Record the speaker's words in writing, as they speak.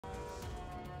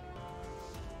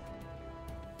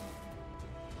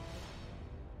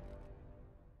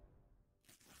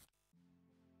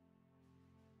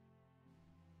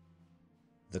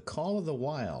The Call of the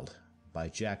Wild by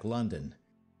Jack London.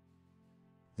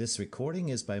 This recording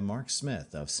is by Mark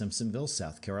Smith of Simpsonville,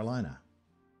 South Carolina.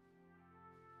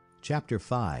 Chapter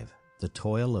 5. The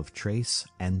Toil of Trace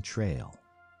and Trail.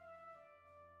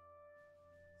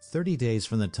 30 days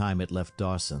from the time it left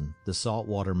Dawson, the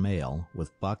saltwater mail,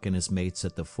 with Buck and his mates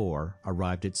at the fore,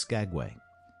 arrived at Skagway.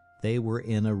 They were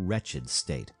in a wretched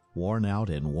state, worn out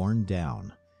and worn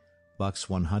down. Buck's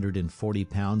 140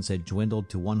 pounds had dwindled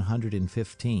to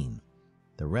 115.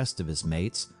 The rest of his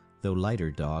mates, though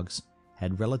lighter dogs,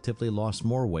 had relatively lost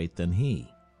more weight than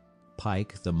he.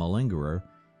 Pike, the malingerer,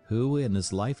 who in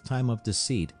his lifetime of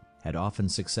deceit had often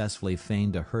successfully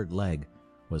feigned a hurt leg,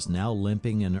 was now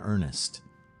limping in earnest.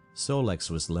 Sol-leks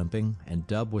was limping, and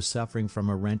Dub was suffering from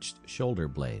a wrenched shoulder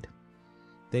blade.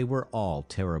 They were all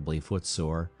terribly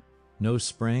footsore. No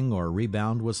spring or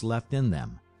rebound was left in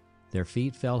them. Their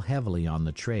feet fell heavily on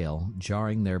the trail,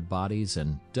 jarring their bodies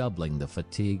and doubling the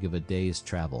fatigue of a day's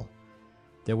travel.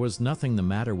 There was nothing the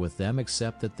matter with them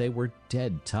except that they were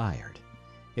dead tired.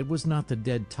 It was not the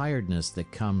dead tiredness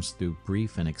that comes through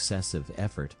brief and excessive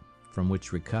effort, from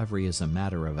which recovery is a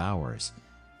matter of hours,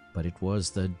 but it was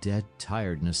the dead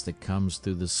tiredness that comes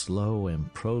through the slow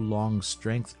and prolonged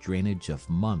strength drainage of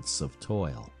months of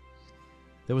toil.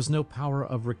 There was no power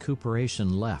of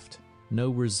recuperation left, no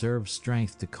reserve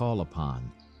strength to call upon.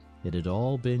 It had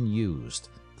all been used,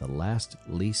 the last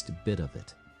least bit of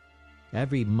it.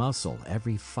 Every muscle,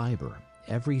 every fiber,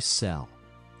 every cell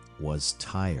was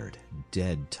tired,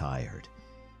 dead tired.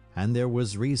 And there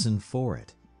was reason for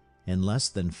it. In less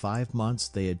than 5 months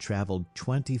they had traveled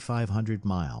 2,500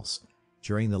 miles,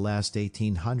 during the last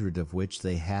 1,800 of which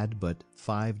they had but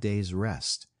 5 days'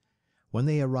 rest. When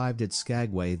they arrived at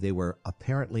Skagway they were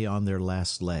apparently on their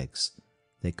last legs.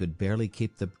 They could barely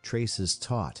keep the traces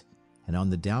taut, and on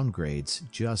the downgrades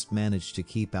just managed to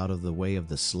keep out of the way of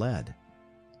the sled.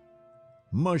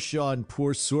 "Mush on,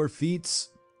 poor sore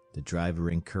feets," the driver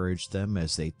encouraged them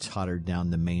as they tottered down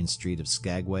the main street of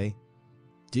Skagway.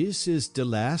 "Dis is de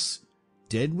last.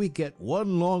 Den we get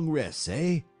one long rest,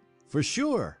 eh? For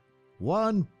sure,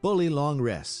 one bully long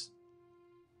rest."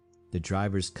 The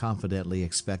drivers confidently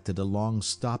expected a long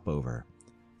stopover.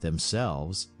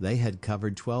 Themselves, they had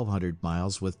covered 1,200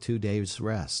 miles with 2 days'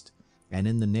 rest, and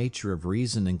in the nature of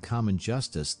reason and common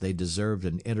justice they deserved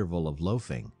an interval of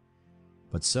loafing.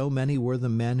 But so many were the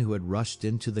men who had rushed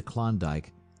into the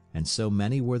Klondike, and so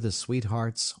many were the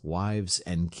sweethearts, wives,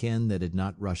 and kin that had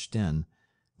not rushed in,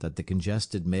 that the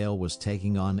congested mail was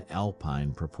taking on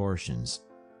Alpine proportions.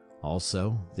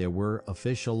 Also, there were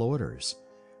official orders.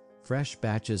 Fresh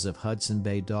batches of Hudson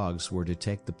Bay dogs were to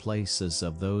take the places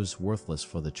of those worthless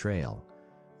for the trail.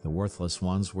 The worthless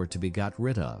ones were to be got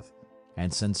rid of,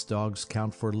 and since dogs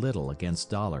count for little against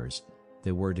dollars,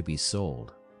 they were to be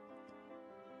sold.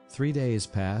 3 days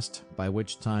passed, by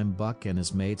which time Buck and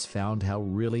his mates found how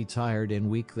really tired and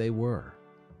weak they were.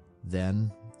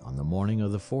 Then, on the morning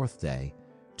of the 4th day,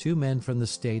 2 men from the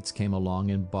States came along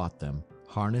and bought them,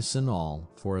 harness and all,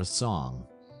 for a song.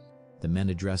 The men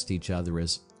addressed each other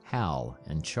as Hal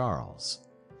and Charles.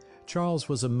 Charles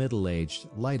was a middle-aged,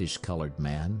 lightish-colored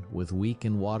man, with weak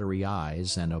and watery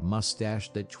eyes and a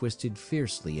mustache that twisted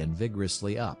fiercely and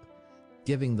vigorously up,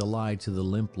 giving the lie to the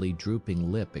limply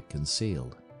drooping lip it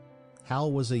concealed.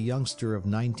 Hal was a youngster of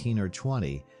 19 or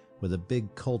 20, with a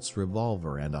big Colt's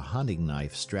revolver and a hunting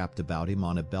knife strapped about him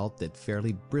on a belt that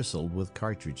fairly bristled with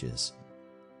cartridges.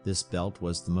 This belt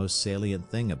was the most salient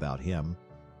thing about him.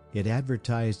 It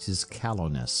advertised his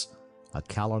callowness, a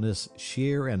callowness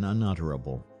sheer and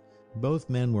unutterable. Both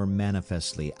men were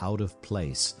manifestly out of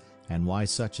place, and why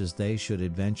such as they should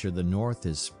adventure the north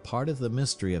is part of the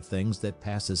mystery of things that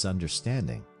passes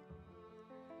understanding.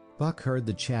 Buck heard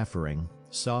the chaffering,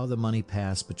 saw the money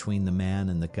pass between the man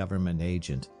and the government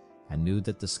agent, and knew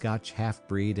that the Scotch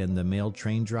half-breed and the mail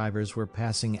train drivers were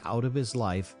passing out of his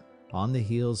life on the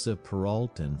heels of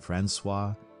Perrault and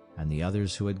Francois and the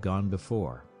others who had gone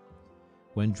before.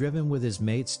 When driven with his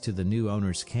mates to the new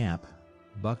owner's camp,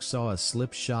 Buck saw a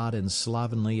slipshod and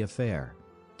slovenly affair,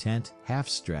 tent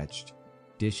half-stretched,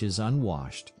 dishes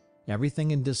unwashed,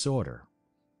 everything in disorder.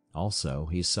 Also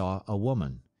he saw a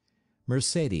woman.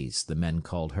 Mercedes, the men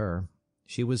called her.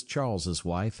 She was Charles's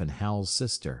wife and Hal's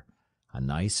sister, a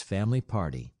nice family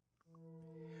party.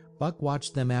 Buck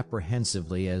watched them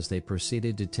apprehensively as they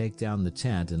proceeded to take down the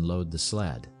tent and load the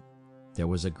sled. There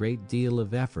was a great deal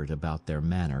of effort about their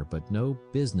manner, but no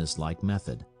businesslike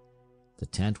method. The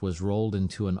tent was rolled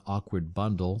into an awkward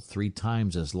bundle 3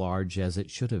 times as large as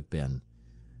it should have been.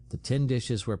 The tin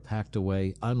dishes were packed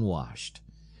away unwashed.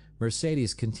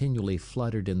 Mercedes continually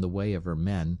fluttered in the way of her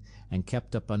men and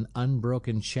kept up an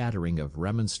unbroken chattering of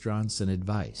remonstrance and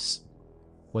advice.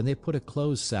 When they put a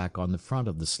clothes sack on the front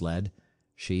of the sled,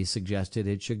 she suggested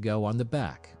it should go on the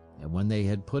back, and when they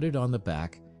had put it on the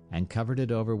back and covered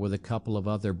it over with a couple of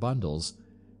other bundles,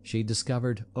 she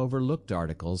discovered overlooked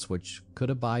articles which could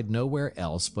abide nowhere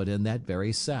else but in that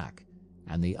very sack,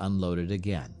 and they unloaded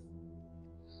again.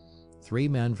 3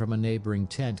 men from a neighboring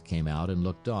tent came out and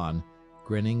looked on,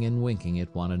 grinning and winking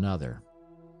at one another.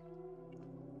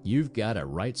 "You've got a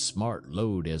right smart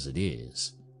load as it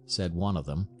is," said one of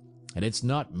them, "and it's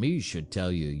not me should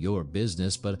tell you your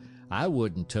business, but I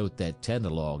wouldn't tote that tent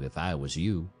along if I was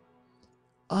you."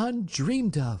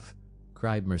 "Undreamed of!"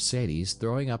 cried Mercedes,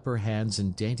 throwing up her hands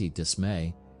in dainty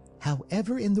dismay.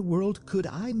 "However in the world could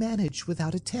I manage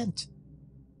without a tent?"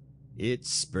 "It's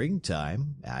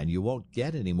springtime, and you won't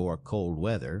get any more cold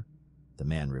weather," the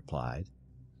man replied.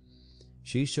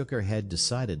 She shook her head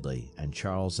decidedly, and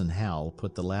Charles and Hal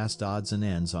put the last odds and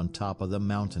ends on top of the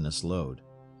mountainous load.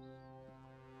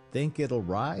 "Think it'll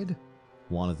ride?"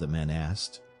 one of the men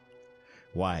asked.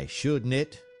 "Why shouldn't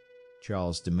it?"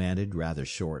 Charles demanded rather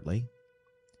shortly.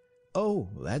 "Oh,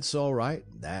 that's all right,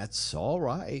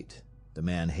 the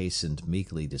man hastened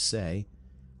meekly to say.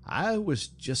 "I was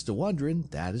just a-wondering,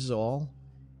 that is all.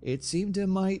 It seemed a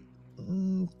mite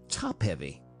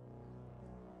top-heavy."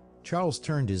 Charles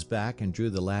turned his back and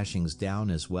drew the lashings down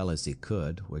as well as he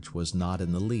could, which was not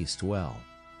in the least well.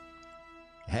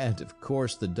 "And of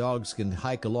course the dogs can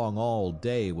hike along all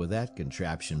day with that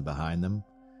contraption behind them,"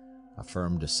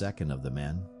 affirmed a second of the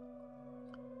men.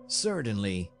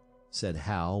 "Certainly," said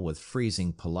Hal with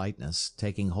freezing politeness,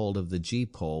 taking hold of the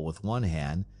gee-pole with one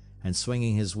hand and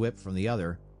swinging his whip from the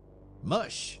other.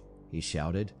 "Mush!" he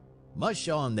shouted. "Mush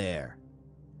on there!"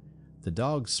 The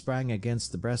dogs sprang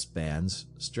against the breastbands,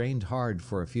 strained hard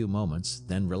for a few moments,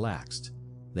 then relaxed.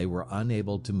 They were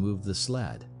unable to move the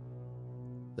sled.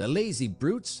 "The lazy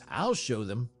brutes! I'll show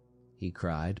them!" he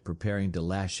cried, preparing to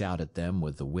lash out at them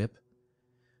with the whip.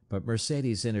 But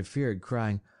Mercedes interfered,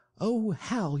 crying, "Oh,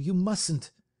 Hal, you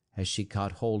mustn't!" as she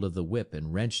caught hold of the whip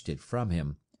and wrenched it from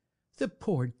him. "The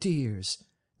poor dears!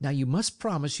 Now you must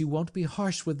promise you won't be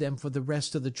harsh with them for the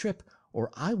rest of the trip, or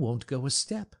I won't go a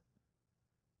step."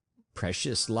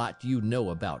 "Precious lot you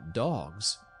know about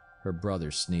dogs," her brother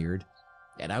sneered.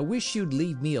 "And I wish you'd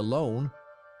leave me alone.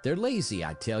 They're lazy,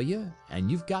 I tell you,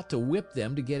 and you've got to whip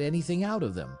them to get anything out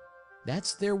of them.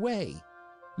 That's their way.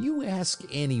 You ask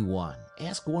anyone.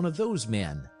 Ask one of those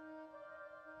men."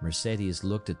 Mercedes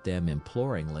looked at them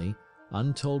imploringly,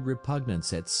 untold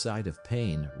repugnance at sight of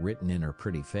pain written in her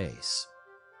pretty face.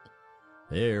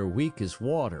 "They're weak as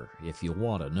water, if you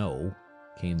want to know,"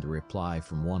 came the reply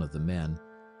from one of the men.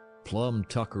 "Plumb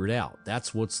tuckered out,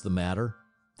 that's what's the matter.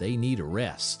 They need a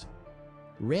rest."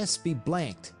 "Rest be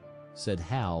blanked," said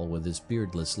Hal with his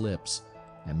beardless lips,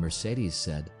 and Mercedes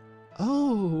said,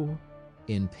 "Oh,"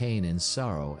 in pain and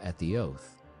sorrow at the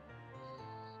oath.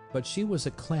 But she was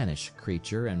a clannish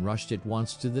creature and rushed at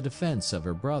once to the defense of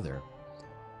her brother.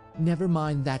 "Never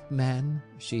mind that man,"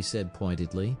 she said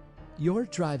pointedly. "You're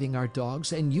driving our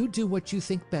dogs, and you do what you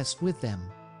think best with them."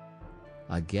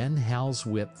 Again Hal's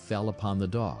whip fell upon the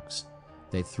dogs.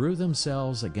 They threw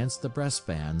themselves against the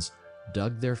breastbands,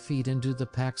 dug their feet into the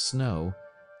packed snow,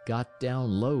 got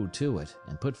down low to it,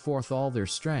 and put forth all their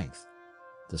strength.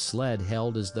 The sled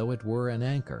held as though it were an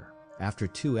anchor. After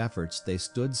 2 efforts they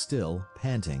stood still,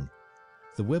 panting.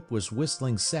 The whip was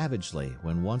whistling savagely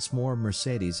when once more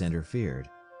Mercedes interfered.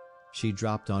 She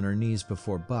dropped on her knees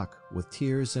before Buck with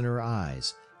tears in her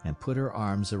eyes and put her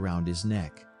arms around his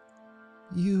neck.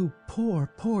 "You poor,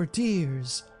 poor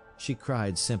dears," she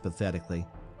cried sympathetically.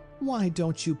 "Why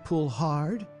don't you pull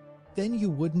hard? Then you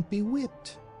wouldn't be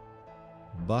whipped."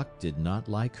 Buck did not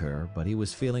like her, but he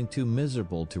was feeling too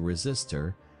miserable to resist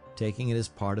her, taking it as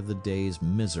part of the day's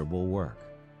miserable work.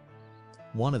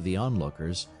 One of the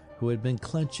onlookers, who had been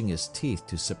clenching his teeth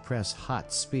to suppress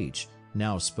hot speech,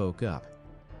 now spoke up.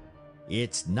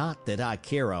 "It's not that I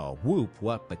care a whoop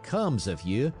what becomes of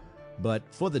you, but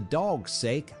for the dog's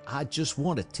sake, I just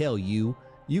want to tell you,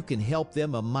 you can help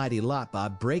them a mighty lot by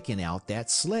breaking out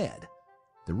that sled.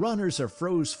 The runners are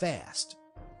froze fast.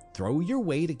 Throw your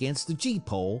weight against the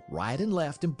gee-pole, right and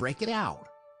left, and break it out."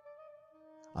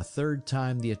 A third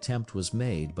time the attempt was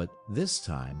made, but this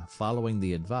time, following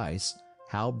the advice,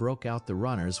 Hal broke out the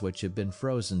runners which had been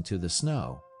frozen to the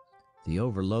snow. The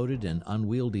overloaded and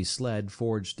unwieldy sled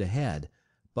forged ahead,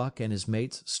 Buck and his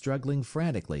mates struggling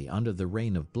frantically under the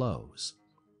rain of blows.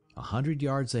 100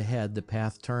 yards ahead the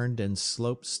path turned and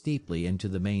sloped steeply into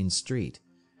the main street.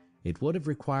 It would have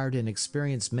required an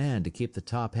experienced man to keep the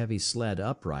top-heavy sled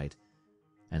upright,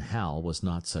 and Hal was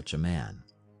not such a man.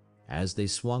 As they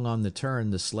swung on the turn,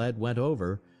 the sled went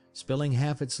over, spilling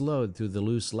half its load through the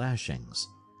loose lashings.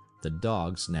 The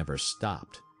dogs never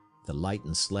stopped. The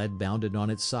lightened sled bounded on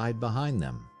its side behind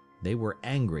them. They were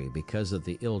angry because of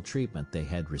the ill treatment they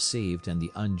had received and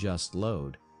the unjust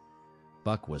load.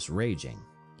 Buck was raging.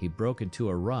 He broke into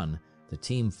a run, the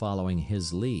team following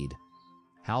his lead.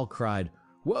 Hal cried,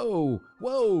 "Whoa!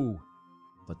 Whoa!"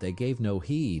 But they gave no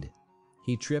heed.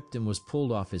 He tripped and was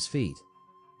pulled off his feet.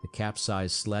 The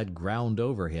capsized sled ground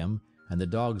over him, and the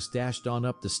dogs dashed on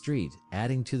up the street,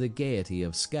 adding to the gaiety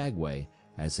of Skagway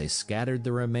as they scattered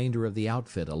the remainder of the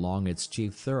outfit along its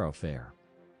chief thoroughfare.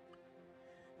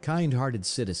 Kind-hearted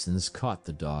citizens caught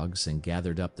the dogs and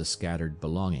gathered up the scattered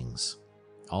belongings.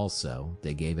 Also,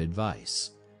 they gave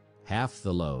advice. Half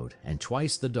the load and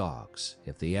twice the dogs,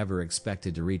 if they ever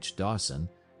expected to reach Dawson,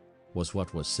 was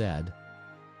what was said.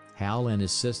 Hal and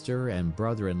his sister and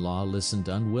brother-in-law listened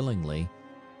unwillingly,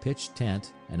 pitched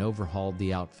tent, and overhauled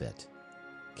the outfit.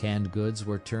 Canned goods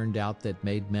were turned out that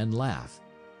made men laugh,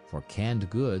 for canned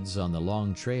goods on the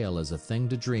long trail is a thing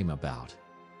to dream about.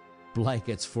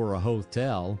 "Blankets for a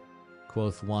hotel,"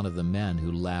 quoth one of the men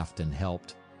who laughed and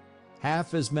helped.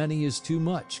 "Half as many is too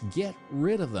much. Get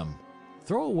rid of them.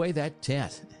 Throw away that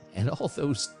tent and all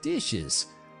those dishes.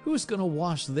 Who's going to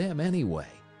wash them anyway?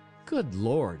 Good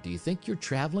Lord, do you think you're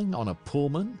traveling on a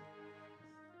Pullman?"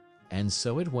 And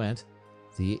so it went,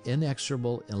 the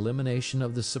inexorable elimination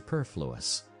of the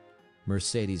superfluous.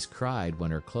 Mercedes cried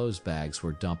when her clothes bags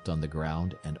were dumped on the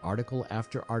ground and article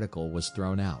after article was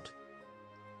thrown out.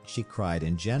 She cried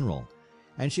in general,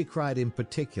 and she cried in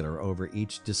particular over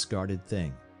each discarded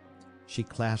thing. She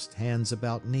clasped hands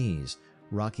about knees,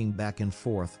 rocking back and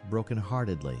forth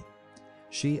broken-heartedly.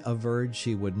 She averred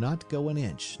she would not go an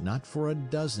inch, not for a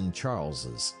dozen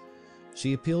Charleses.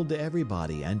 She appealed to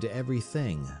everybody and to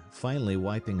everything, finally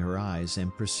wiping her eyes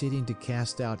and proceeding to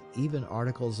cast out even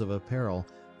articles of apparel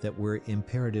that were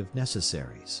imperative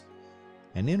necessaries.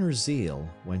 And in her zeal,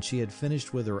 when she had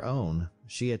finished with her own,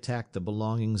 she attacked the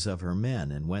belongings of her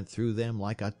men and went through them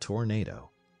like a tornado.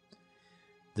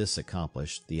 This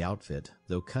accomplished, the outfit,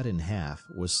 though cut in half,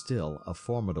 was still a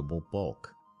formidable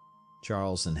bulk.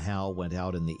 Charles and Hal went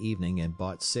out in the evening and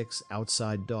bought 6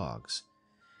 outside dogs.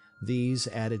 These,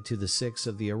 added to the 6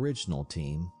 of the original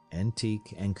team,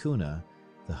 Antique and Kuna,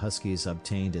 the huskies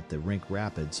obtained at the Rink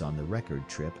Rapids on the record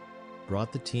trip,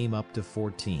 brought the team up to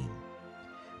 14.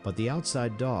 But the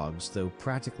outside dogs, though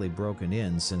practically broken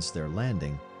in since their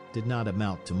landing, did not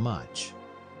amount to much.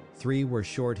 3 were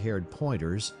short-haired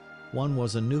pointers, 1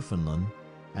 was a Newfoundland,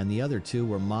 and the other 2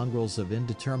 were mongrels of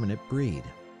indeterminate breed.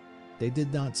 They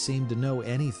did not seem to know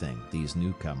anything, these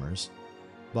newcomers.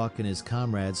 Buck and his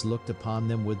comrades looked upon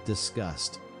them with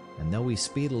disgust, and though he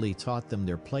speedily taught them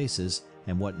their places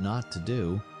and what not to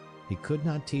do, he could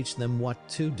not teach them what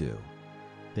to do.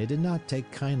 They did not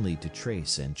take kindly to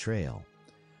trace and trail.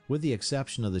 With the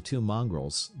exception of the 2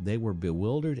 mongrels, they were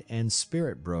bewildered and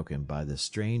spirit-broken by the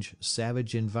strange,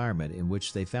 savage environment in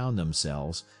which they found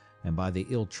themselves and by the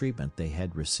ill treatment they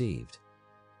had received.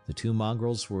 The 2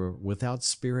 mongrels were without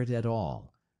spirit at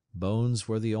all. Bones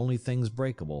were the only things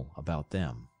breakable about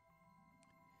them.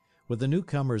 With the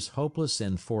newcomers hopeless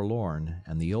and forlorn,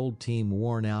 and the old team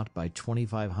worn out by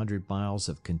 2,500 miles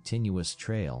of continuous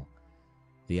trail,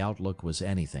 the outlook was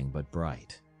anything but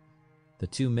bright. The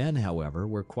 2 men, however,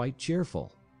 were quite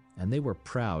cheerful, and they were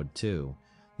proud, too.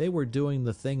 They were doing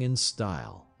the thing in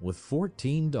style, with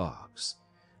 14 dogs.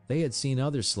 They had seen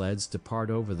other sleds depart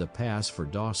over the pass for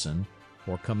Dawson,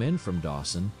 or come in from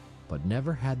Dawson, but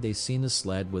never had they seen a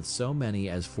sled with so many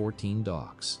as 14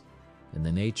 dogs. In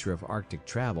the nature of Arctic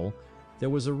travel, there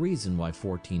was a reason why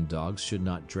 14 dogs should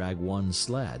not drag one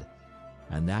sled,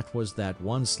 and that was that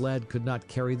one sled could not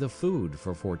carry the food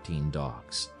for 14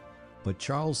 dogs. But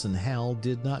Charles and Hal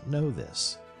did not know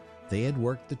this. They had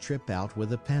worked the trip out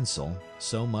with a pencil,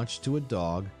 so much to a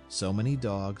dog, so many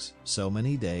dogs, so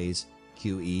many days,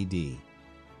 QED.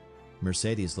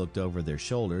 Mercedes looked over their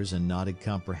shoulders and nodded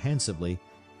comprehensively.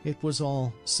 It was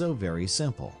all so very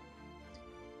simple.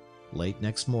 Late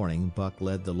next morning, Buck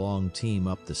led the long team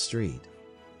up the street.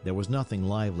 There was nothing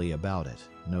lively about it,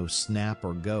 no snap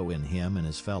or go in him and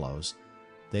his fellows.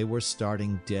 They were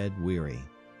starting dead weary.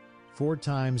 4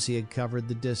 times he had covered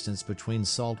the distance between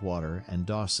Saltwater and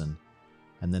Dawson,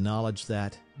 and the knowledge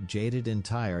that, jaded and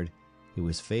tired, he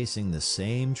was facing the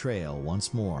same trail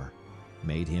once more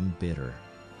made him bitter.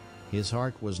 His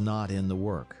heart was not in the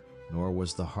work, nor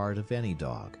was the heart of any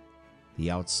dog.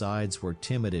 The outsides were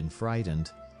timid and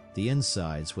frightened, the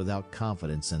insides without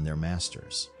confidence in their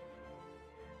masters.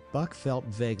 Buck felt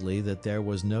vaguely that there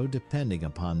was no depending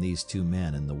upon these 2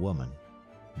 men and the woman.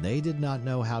 They did not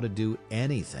know how to do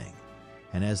anything,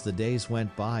 and as the days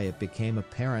went by it became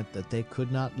apparent that they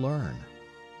could not learn.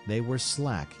 They were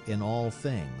slack in all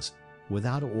things,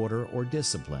 without order or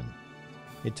discipline.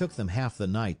 It took them half the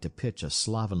night to pitch a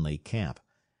slovenly camp,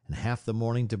 and half the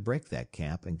morning to break that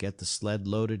camp and get the sled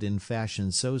loaded in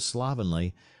fashion so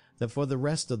slovenly that for the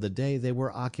rest of the day they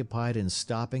were occupied in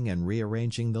stopping and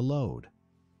rearranging the load.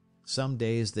 Some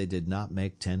days they did not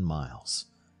make 10 miles.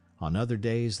 On other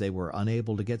days they were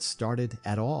unable to get started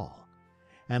at all,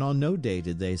 and on no day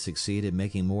did they succeed in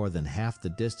making more than half the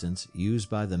distance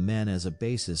used by the men as a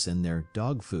basis in their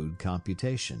dog food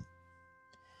computation.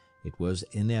 It was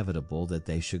inevitable that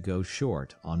they should go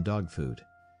short on dog food,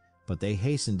 but they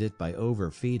hastened it by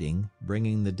overfeeding,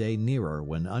 bringing the day nearer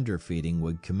when underfeeding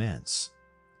would commence.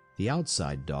 The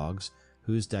outside dogs,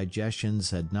 whose digestions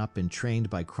had not been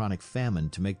trained by chronic famine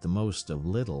to make the most of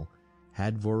little,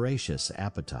 had voracious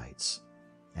appetites.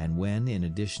 And when, in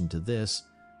addition to this,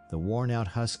 the worn-out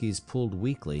huskies pulled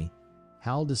weakly,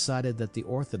 Hal decided that the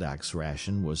orthodox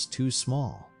ration was too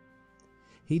small.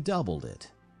 He doubled it,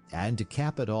 and to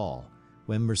cap it all,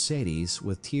 when Mercedes,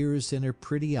 with tears in her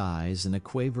pretty eyes and a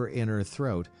quaver in her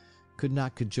throat, could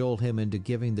not cajole him into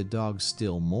giving the dogs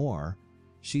still more,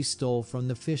 she stole from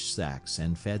the fish sacks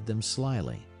and fed them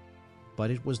slyly.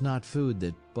 But it was not food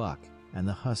that Buck and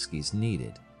the huskies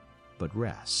needed, but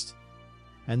rest.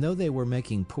 And though they were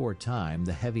making poor time,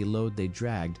 the heavy load they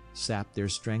dragged sapped their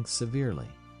strength severely.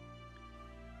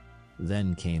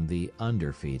 Then came the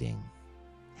underfeeding.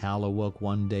 Hal awoke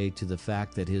one day to the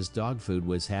fact that his dog food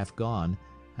was half gone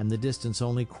and the distance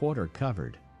only quarter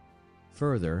covered.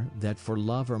 Further, that for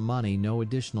love or money no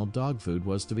additional dog food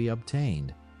was to be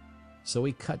obtained. So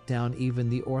he cut down even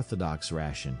the orthodox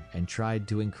ration and tried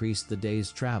to increase the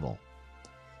day's travel.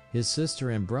 His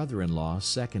sister and brother-in-law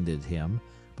seconded him,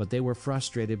 but they were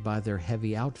frustrated by their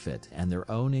heavy outfit and their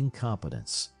own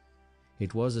incompetence.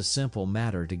 It was a simple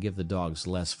matter to give the dogs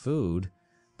less food,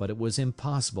 but it was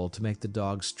impossible to make the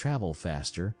dogs travel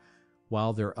faster,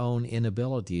 while their own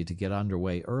inability to get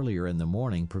underway earlier in the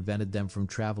morning prevented them from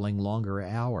traveling longer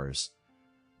hours.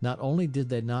 Not only did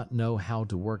they not know how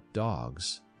to work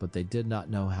dogs, but they did not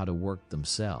know how to work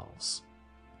themselves.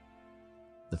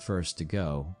 The first to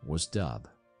go was Dub.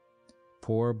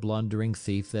 Poor blundering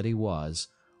thief that he was,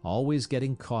 always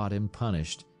getting caught and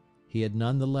punished, he had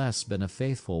none the less been a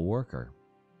faithful worker.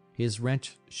 His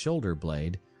wrenched shoulder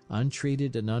blade,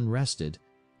 untreated and unrested,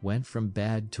 went from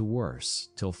bad to worse,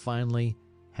 till finally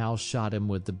Hal shot him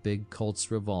with the big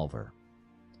Colt's revolver.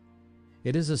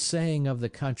 It is a saying of the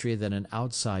country that an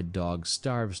outside dog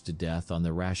starves to death on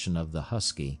the ration of the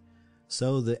husky,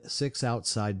 so the 6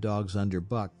 outside dogs under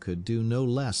Buck could do no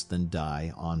less than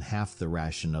die on half the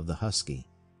ration of the husky.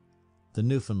 The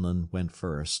Newfoundland went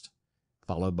first,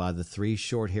 followed by the 3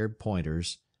 short-haired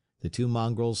pointers, the 2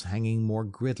 mongrels hanging more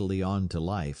grittily on to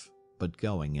life, but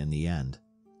going in the end.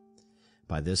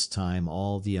 By this time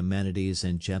all the amenities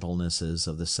and gentlenesses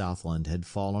of the Southland had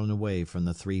fallen away from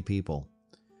the 3 people.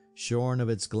 Shorn of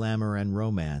its glamour and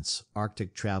romance,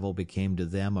 Arctic travel became to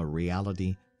them a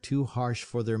reality too harsh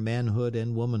for their manhood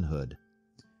and womanhood.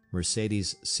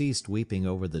 Mercedes ceased weeping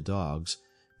over the dogs,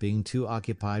 being too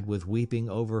occupied with weeping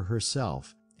over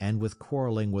herself and with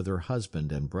quarreling with her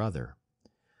husband and brother.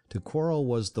 To quarrel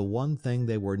was the one thing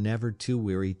they were never too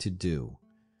weary to do.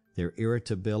 Their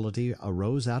irritability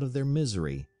arose out of their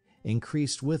misery,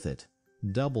 increased with it,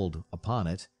 doubled upon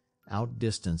it,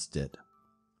 outdistanced it.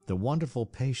 The wonderful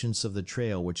patience of the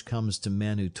trail which comes to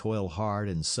men who toil hard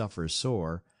and suffer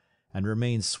sore, and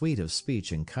remain sweet of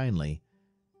speech and kindly,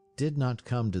 did not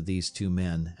come to these 2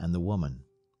 men and the woman.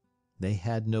 They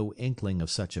had no inkling of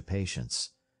such a patience.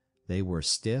 They were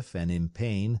stiff and in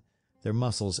pain, their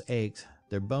muscles ached,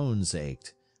 their bones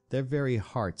ached, their very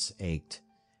hearts ached,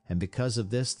 and because of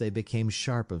this they became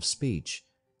sharp of speech,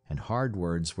 and hard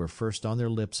words were first on their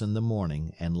lips in the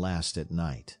morning and last at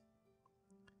night.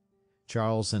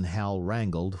 Charles and Hal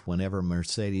wrangled whenever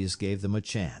Mercedes gave them a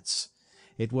chance.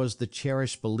 It was the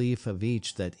cherished belief of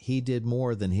each that he did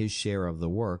more than his share of the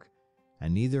work,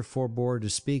 and neither forbore to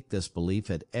speak this belief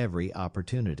at every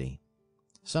opportunity.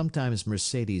 Sometimes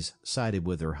Mercedes sided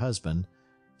with her husband,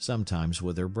 sometimes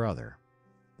with her brother.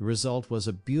 The result was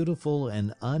a beautiful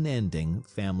and unending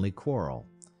family quarrel.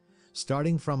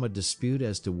 Starting from a dispute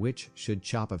as to which should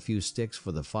chop a few sticks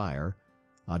for the fire,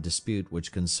 a dispute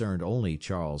which concerned only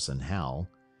Charles and Hal,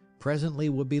 presently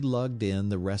would be lugged in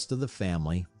the rest of the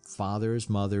family, fathers,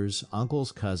 mothers,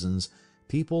 uncles, cousins,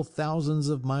 people thousands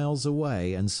of miles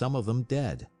away, and some of them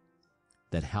dead.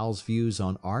 That Hal's views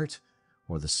on art,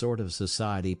 or the sort of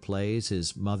society plays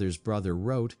his mother's brother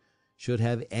wrote, should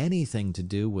have anything to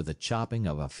do with the chopping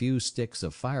of a few sticks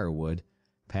of firewood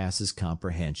passes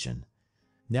comprehension.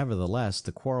 Nevertheless,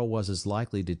 the quarrel was as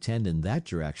likely to tend in that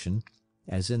direction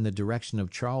as in the direction of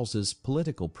Charles's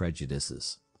political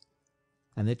prejudices.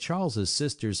 And that Charles's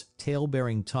sister's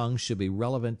tale-bearing tongue should be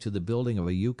relevant to the building of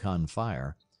a Yukon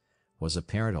fire was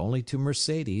apparent only to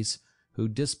Mercedes, who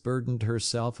disburdened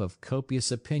herself of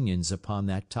copious opinions upon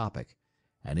that topic,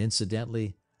 and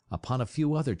incidentally upon a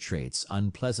few other traits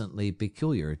unpleasantly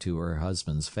peculiar to her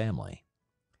husband's family.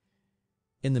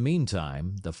 In the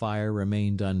meantime, the fire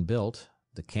remained unbuilt,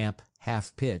 the camp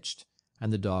half-pitched,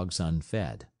 and the dogs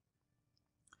unfed.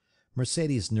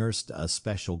 Mercedes nursed a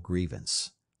special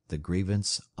grievance, the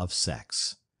grievance of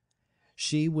sex.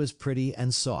 She was pretty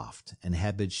and soft, and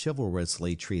had been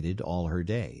chivalrously treated all her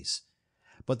days.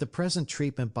 But the present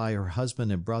treatment by her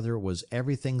husband and brother was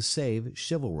everything save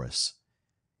chivalrous.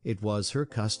 It was her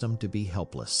custom to be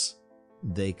helpless.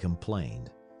 They complained,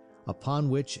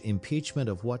 upon which impeachment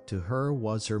of what to her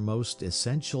was her most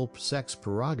essential sex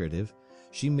prerogative,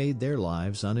 she made their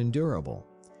lives unendurable.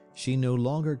 She no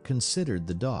longer considered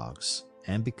the dogs,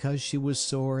 and because she was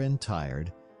sore and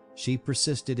tired, she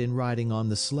persisted in riding on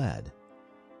the sled.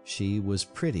 She was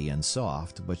pretty and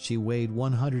soft, but she weighed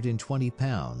 120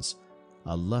 pounds,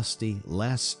 a lusty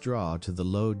last straw to the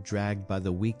load dragged by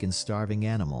the weak and starving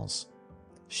animals.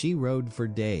 She rode for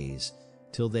days,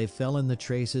 till they fell in the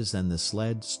traces and the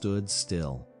sled stood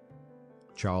still.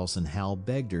 Charles and Hal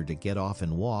begged her to get off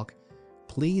and walk,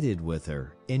 pleaded with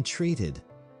her, entreated,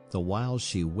 the while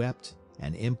she wept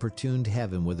and importuned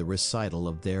heaven with a recital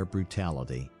of their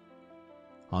brutality.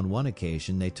 On one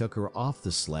occasion they took her off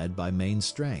the sled by main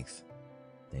strength.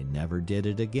 They never did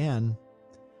it again.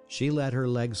 She let her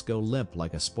legs go limp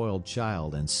like a spoiled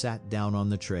child and sat down on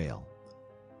the trail.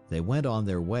 They went on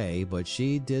their way, but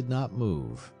she did not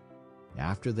move.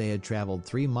 After they had traveled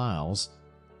 3 miles,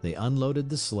 they unloaded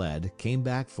the sled, came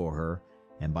back for her,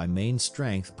 and by main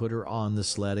strength put her on the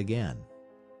sled again.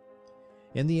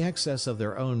 In the excess of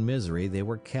their own misery, they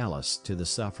were callous to the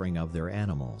suffering of their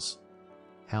animals.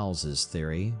 Hal's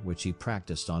theory, which he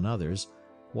practiced on others,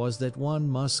 was that one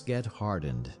must get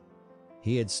hardened.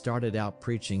 He had started out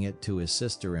preaching it to his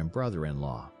sister and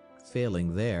brother-in-law.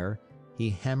 Failing there, he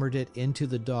hammered it into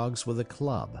the dogs with a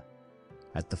club.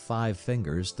 At the 5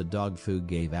 fingers, the dog food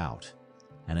gave out,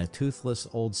 and a toothless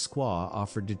old squaw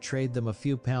offered to trade them a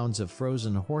few pounds of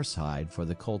frozen horsehide for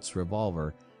the Colt's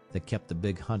revolver that kept the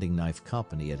big hunting knife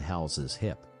company at Hal's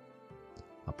hip.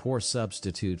 A poor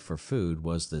substitute for food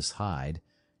was this hide,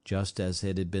 just as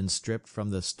it had been stripped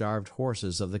from the starved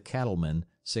horses of the cattlemen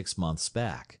 6 months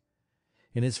back.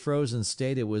 In its frozen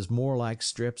state it was more like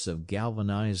strips of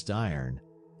galvanized iron,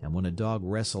 and when a dog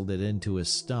wrestled it into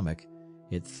his stomach,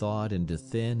 it thawed into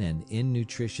thin and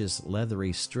innutritious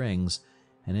leathery strings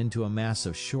and into a mass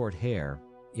of short hair,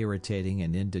 irritating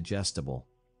and indigestible.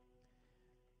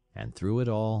 And through it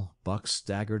all, Buck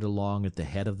staggered along at the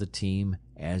head of the team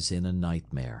as in a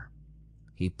nightmare.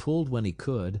 He pulled when he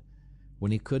could.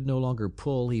 When he could no longer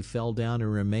pull, he fell down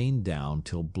and remained down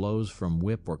till blows from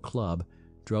whip or club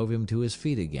drove him to his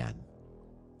feet again.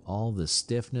 All the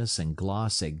stiffness and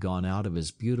gloss had gone out of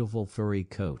his beautiful furry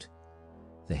coat.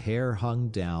 The hair hung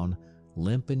down,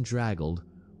 limp and draggled,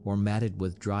 or matted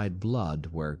with dried blood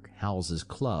where Hal's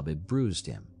club had bruised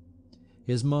him.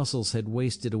 His muscles had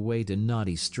wasted away to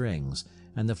knotty strings,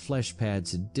 and the flesh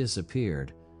pads had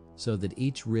disappeared, so that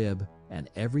each rib and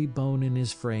every bone in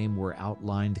his frame were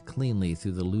outlined cleanly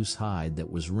through the loose hide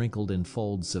that was wrinkled in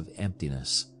folds of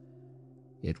emptiness.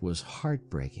 It was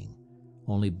heartbreaking,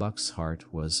 only Buck's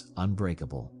heart was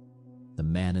unbreakable. The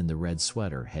man in the red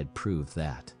sweater had proved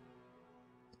that.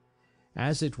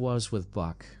 As it was with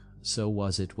Buck, so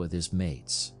was it with his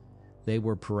mates. They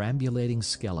were perambulating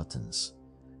skeletons.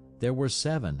 There were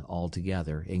 7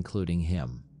 altogether, including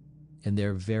him. In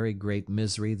their very great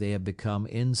misery they had become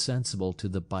insensible to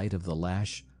the bite of the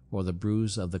lash or the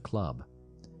bruise of the club.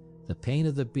 The pain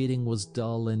of the beating was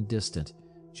dull and distant,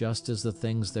 just as the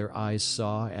things their eyes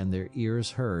saw and their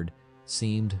ears heard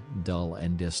seemed dull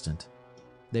and distant.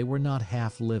 They were not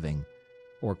half living,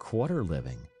 or quarter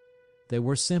living. They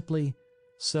were simply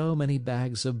so many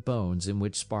bags of bones in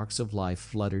which sparks of life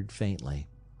fluttered faintly.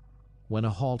 When a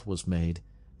halt was made,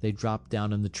 they dropped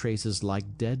down in the traces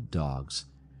like dead dogs,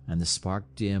 and the spark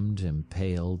dimmed and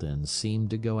paled and seemed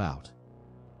to go out.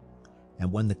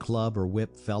 And when the club or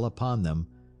whip fell upon them,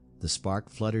 the spark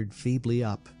fluttered feebly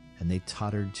up, and they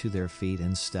tottered to their feet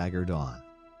and staggered on.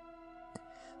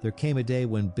 There came a day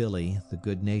when Billy, the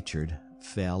good-natured,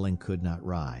 fell and could not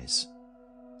rise.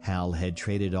 Hal had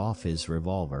traded off his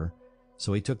revolver,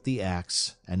 so he took the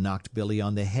axe and knocked Billy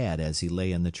on the head as he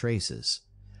lay in the traces.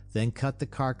 then cut the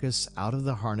carcass out of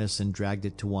the harness and dragged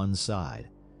it to one side.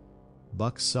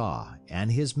 Buck saw,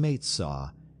 and his mates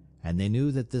saw, and they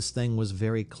knew that this thing was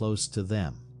very close to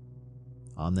them.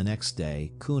 On the next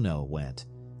day, Kuno went,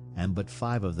 and but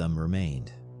 5 of them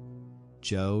remained.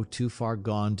 Joe, too far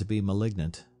gone to be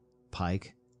malignant,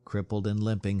 Pike, crippled and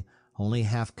limping, only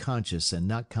half conscious and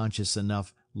not conscious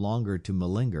enough longer to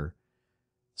malinger,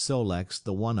 Sol-leks,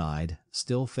 the one-eyed,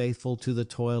 still faithful to the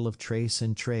toil of trace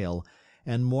and trail,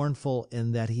 and mournful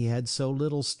in that he had so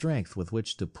little strength with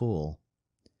which to pull.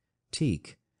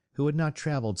 Teek, who had not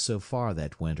traveled so far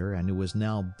that winter and who was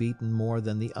now beaten more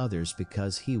than the others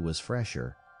because he was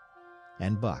fresher.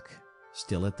 And Buck,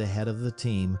 still at the head of the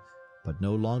team, but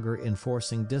no longer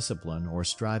enforcing discipline or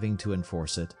striving to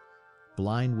enforce it,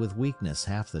 blind with weakness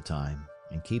half the time,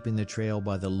 and keeping the trail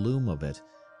by the loom of it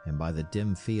and by the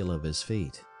dim feel of his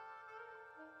feet.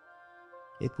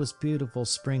 It was beautiful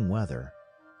spring weather,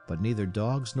 but neither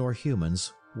dogs nor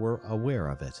humans were aware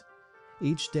of it.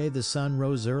 Each day the sun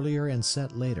rose earlier and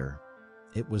set later.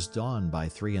 It was dawn by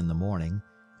 3 in the morning,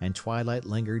 and twilight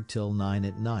lingered till 9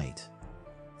 at night.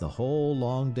 The whole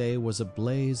long day was a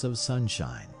blaze of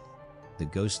sunshine. The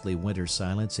ghostly winter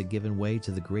silence had given way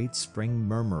to the great spring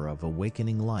murmur of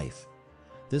awakening life.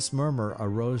 This murmur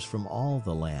arose from all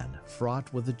the land,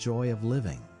 fraught with the joy of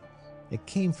living. It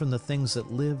came from the things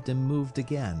that lived and moved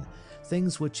again,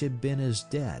 things which had been as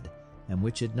dead, and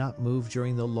which had not moved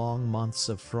during the long months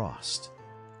of frost.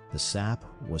 The sap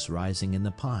was rising in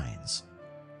the pines.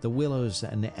 The willows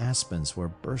and aspens were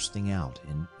bursting out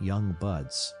in young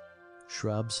buds.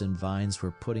 Shrubs and vines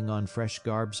were putting on fresh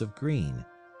garbs of green.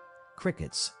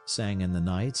 Crickets sang in the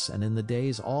nights, and in the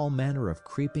days all manner of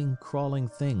creeping, crawling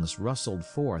things rustled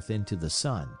forth into the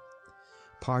sun.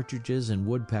 Partridges and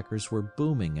woodpeckers were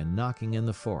booming and knocking in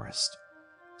the forest.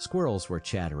 Squirrels were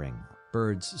chattering,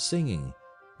 birds singing,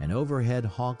 and overhead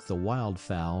honked the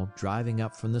wildfowl driving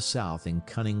up from the south in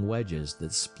cunning wedges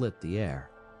that split the air.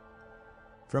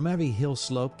 From every hill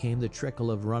slope came the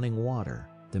trickle of running water,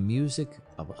 the music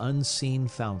of unseen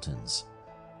fountains.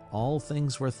 All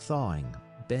things were thawing,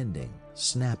 bending,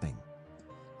 snapping.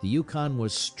 The Yukon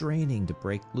was straining to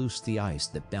break loose the ice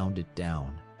that bound it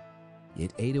down.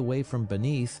 It ate away from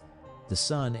beneath, the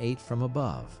sun ate from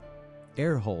above.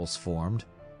 Air holes formed,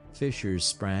 fissures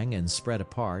sprang and spread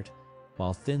apart,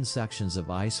 while thin sections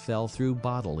of ice fell through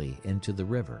bodily into the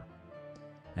river.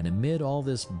 And amid all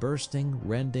this bursting,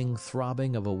 rending,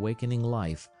 throbbing of awakening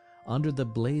life, under the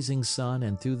blazing sun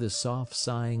and through the soft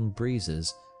sighing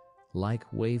breezes, like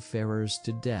wayfarers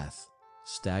to death,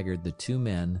 staggered the 2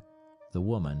 men, the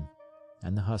woman,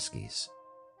 and the huskies.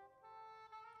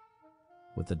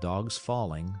 With the dogs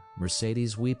falling,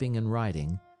 Mercedes weeping and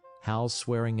riding, Hal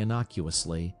swearing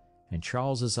innocuously, and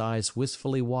Charles's eyes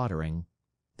wistfully watering,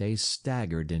 they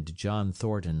staggered into John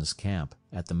Thornton's camp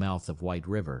at the mouth of White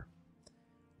River.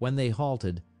 When they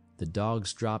halted, the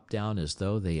dogs dropped down as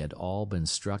though they had all been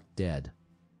struck dead.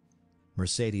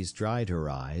 Mercedes dried her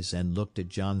eyes and looked at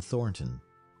John Thornton.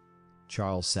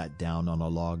 Charles sat down on a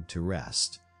log to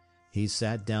rest. He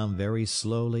sat down very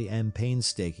slowly and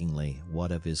painstakingly,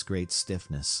 what of his great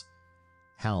stiffness.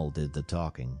 Hal did the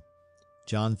talking.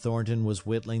 John Thornton was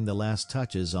whittling the last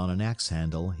touches on an axe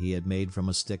handle he had made from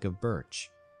a stick of birch.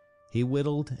 He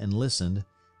whittled and listened,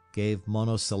 gave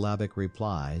monosyllabic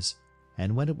replies,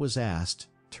 and when it was asked,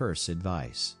 terse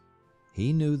advice.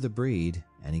 He knew the breed,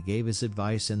 and he gave his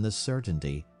advice in the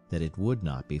certainty that it would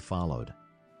not be followed.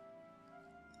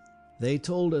 "They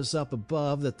told us up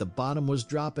above that the bottom was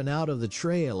dropping out of the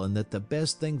trail and that the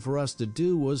best thing for us to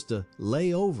do was to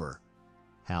lay over,"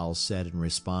 Hal said in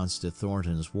response to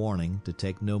Thornton's warning to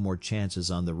take no more chances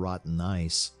on the rotten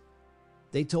ice.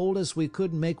 "They told us we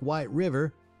couldn't make White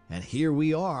River, and here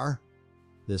we are,"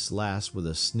 this last with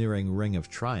a sneering ring of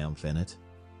triumph in it.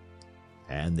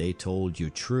 "And they told you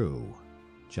true,"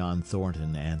 John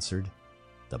Thornton answered.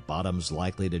 "The bottom's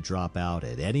likely to drop out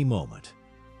at any moment.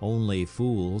 Only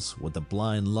fools, with the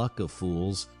blind luck of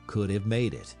fools, could have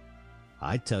made it.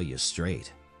 I tell you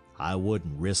straight, I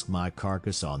wouldn't risk my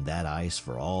carcass on that ice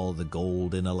for all the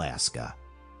gold in Alaska."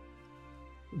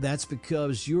 "That's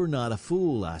because you're not a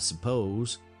fool, I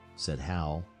suppose," said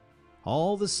Hal.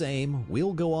 "All the same,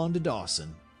 we'll go on to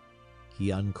Dawson." He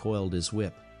uncoiled his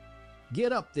whip.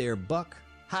 "Get up there, Buck!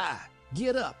 Hi!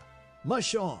 Get up!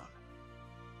 Mush on!"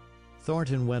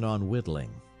 Thornton went on whittling.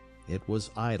 It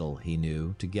was idle, he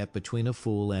knew, to get between a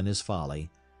fool and his folly,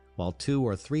 while 2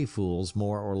 or 3 fools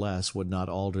more or less would not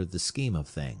alter the scheme of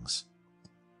things.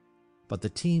 But the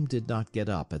team did not get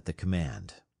up at the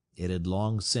command. It had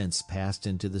long since passed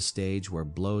into the stage where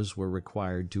blows were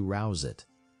required to rouse it.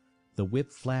 The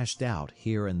whip flashed out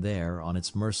here and there on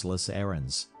its merciless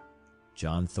errands.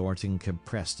 John Thornton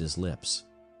compressed his lips.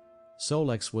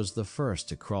 Sol-leks was the first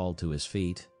to crawl to his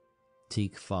feet.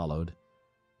 Teek followed.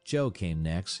 Joe came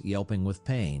next, yelping with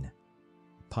pain.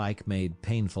 Pike made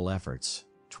painful efforts.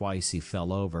 Twice he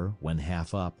fell over, when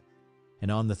half up,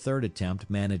 and on the third attempt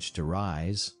managed to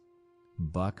rise.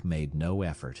 Buck made no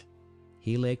effort.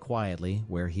 He lay quietly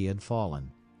where he had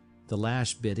fallen. The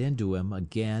lash bit into him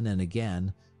again and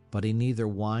again, but he neither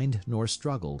whined nor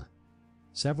struggled.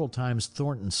 Several times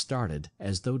Thornton started,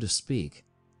 as though to speak,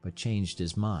 but changed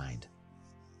his mind.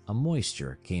 A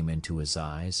moisture came into his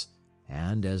eyes,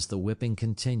 and as the whipping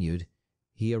continued,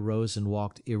 he arose and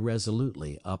walked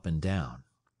irresolutely up and down.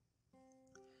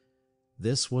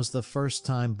 This was the first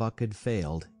time Buck had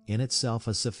failed, in itself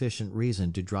a sufficient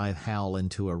reason to drive Hal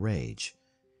into a rage.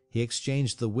 He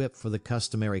exchanged the whip for the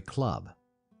customary club.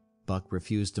 Buck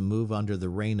refused to move under the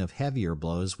rain of heavier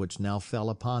blows which now fell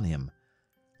upon him.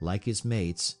 Like his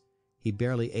mates, he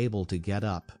barely able to get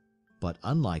up, but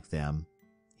unlike them,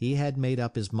 he had made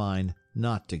up his mind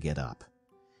not to get up.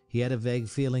 He had a vague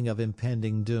feeling of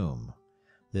impending doom.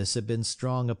 This had been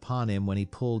strong upon him when he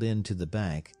pulled in to the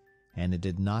bank, and it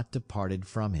had not departed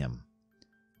from him.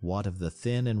 What of the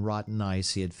thin and rotten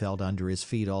ice he had felt under his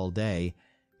feet all day,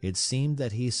 it seemed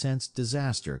that he sensed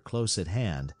disaster close at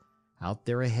hand, out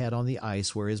there ahead on the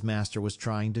ice where his master was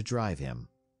trying to drive him.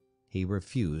 He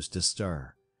refused to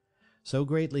stir. So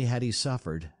greatly had he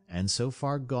suffered, and so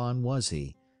far gone was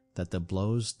he, that the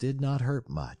blows did not hurt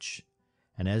much,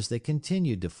 and as they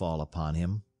continued to fall upon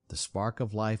him, the spark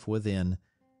of life within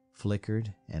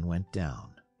flickered and went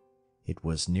down. It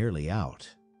was nearly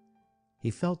out. He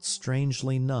felt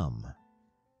strangely numb,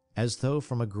 as though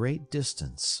from a great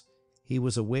distance he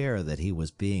was aware that he was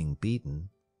being beaten.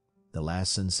 The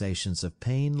last sensations of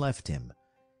pain left him.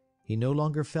 He no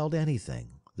longer felt anything,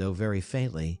 though very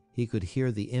faintly he could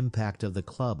hear the impact of the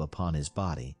club upon his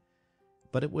body.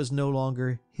 But it was no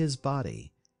longer his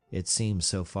body, it seemed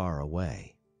so far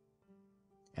away.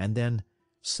 And then,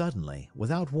 suddenly,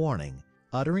 without warning,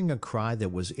 uttering a cry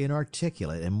that was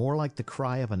inarticulate and more like the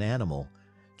cry of an animal,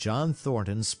 John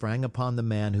Thornton sprang upon the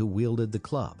man who wielded the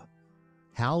club.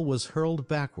 Hal was hurled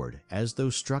backward as though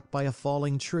struck by a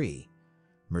falling tree.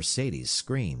 Mercedes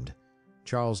screamed.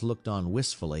 Charles looked on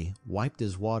wistfully, wiped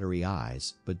his watery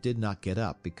eyes, but did not get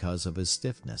up because of his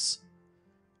stiffness.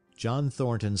 John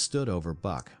Thornton stood over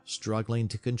Buck, struggling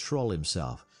to control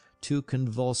himself, too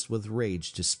convulsed with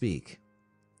rage to speak.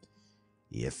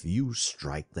 "If you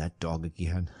strike that dog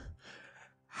again,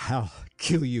 I'll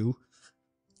kill you,"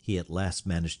 he at last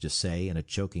managed to say in a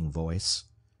choking voice.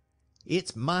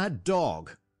 "It's my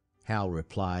dog," Hal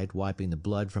replied, wiping the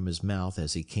blood from his mouth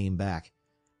as he came back.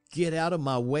 "Get out of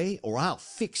my way, or I'll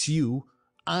fix you.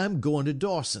 I'm going to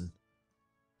Dawson."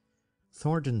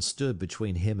 Thornton stood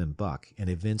between him and Buck and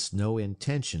evinced no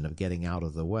intention of getting out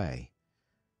of the way.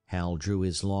 Hal drew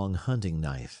his long hunting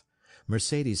knife.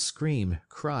 Mercedes screamed,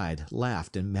 cried,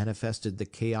 laughed, and manifested the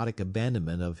chaotic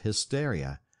abandonment of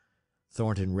hysteria.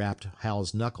 Thornton rapped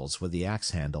Hal's knuckles with the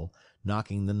axe handle,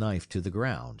 knocking the knife to the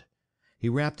ground. He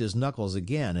rapped his knuckles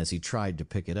again as he tried to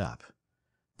pick it up.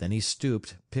 Then he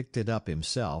stooped, picked it up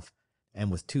himself,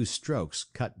 and with 2 strokes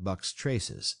cut Buck's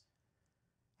traces.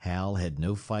 Hal had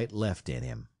no fight left in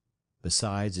him.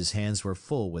 Besides, his hands were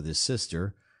full with his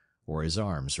sister, or his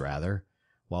arms rather,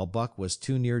 while Buck was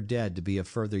too near dead to be of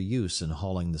further use in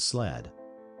hauling the sled.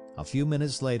 A few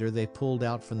minutes later they pulled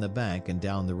out from the bank and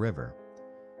down the river.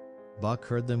 Buck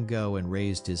heard them go and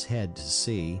raised his head to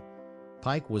see.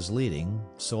 Pike was leading,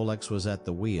 Sol-leks was at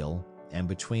the wheel, and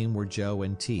between were Joe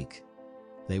and Teek.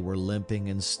 They were limping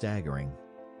and staggering.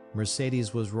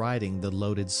 Mercedes was riding the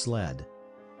loaded sled.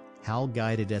 Hal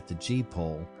guided at the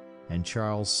gee-pole, and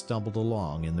Charles stumbled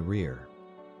along in the rear.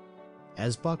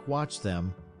 As Buck watched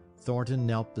them, Thornton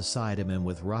knelt beside him and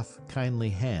with rough, kindly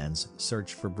hands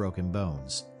searched for broken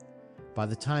bones. By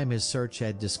the time his search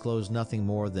had disclosed nothing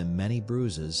more than many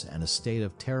bruises and a state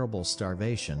of terrible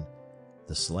starvation,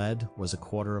 the sled was a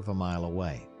quarter of a mile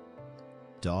away.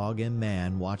 Dog and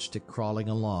man watched it crawling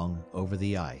along over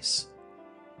the ice.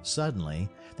 Suddenly,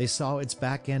 they saw its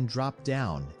back end drop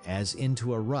down as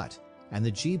into a rut, and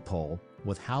the gee-pole,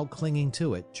 with Hal clinging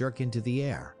to it, jerk into the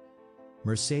air.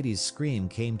 Mercedes' scream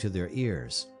came to their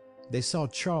ears. They saw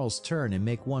Charles turn and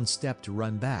make 1 step to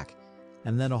run back,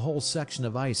 and then a whole section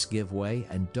of ice give way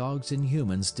and dogs and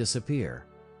humans disappear.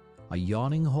 A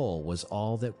yawning hole was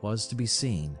all that was to be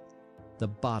seen. The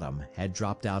bottom had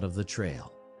dropped out of the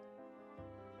trail.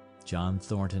 John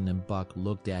Thornton and Buck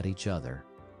looked at each other.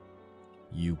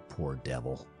 "You poor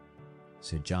devil,"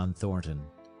 said John Thornton,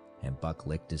 and Buck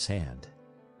licked his hand.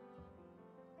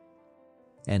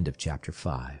 End of chapter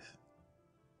 5.